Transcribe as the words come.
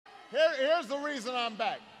Here's the reason I'm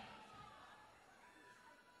back.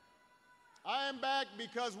 I am back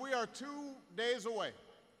because we are 2 days away.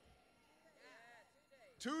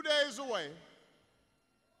 2 days away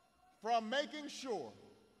from making sure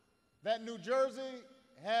that New Jersey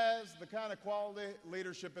has the kind of quality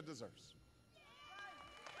leadership it deserves.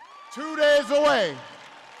 2 days away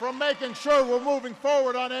from making sure we're moving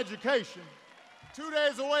forward on education. 2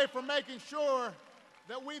 days away from making sure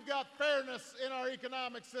that we've got fairness in our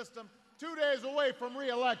economic system. 2 days away from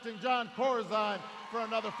re-electing Jon Corzine for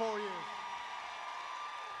another 4 years.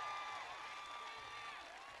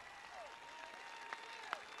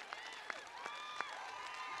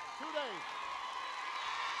 2 days.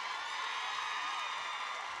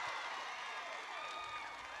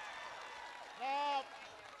 Now,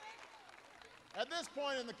 at this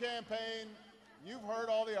point in the campaign, you've heard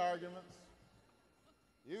all the arguments.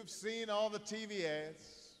 You've seen all the TV ads.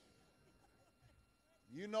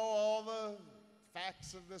 You know all the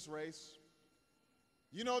facts of this race.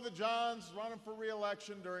 You know that Jon's running for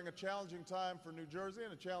re-election during a challenging time for New Jersey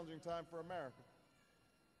and a challenging time for America.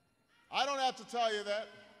 I don't have to tell you that.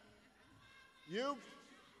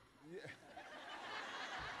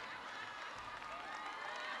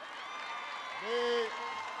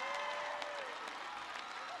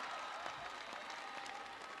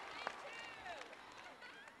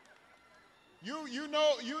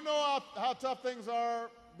 You know how tough things are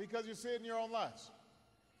because you see it in your own lives.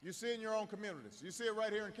 You see it in your own communities. You see it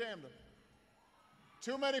right here in Camden.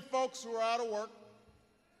 Too many folks who are out of work.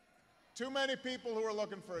 Too many people who are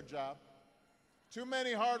looking for a job. Too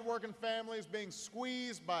many hard-working families being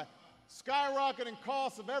squeezed by skyrocketing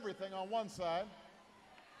costs of everything on one side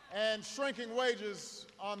and shrinking wages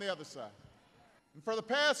on the other side. And for the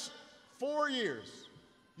past 4 years,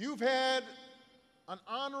 you've had an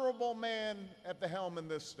honorable man at the helm in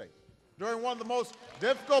this state during one of the most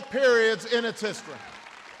difficult periods in its history.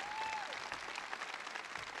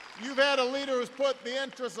 You've had a leader who's put the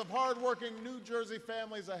interests of hardworking New Jersey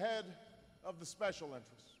families ahead of the special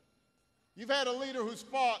interests. You've had a leader who's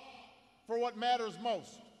fought for what matters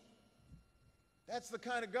most. That's the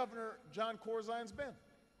kind of governor Jon Corzine's been.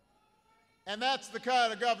 And that's the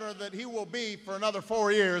kind of governor that he will be for another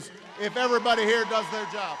 4 years if everybody here does their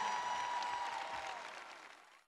job.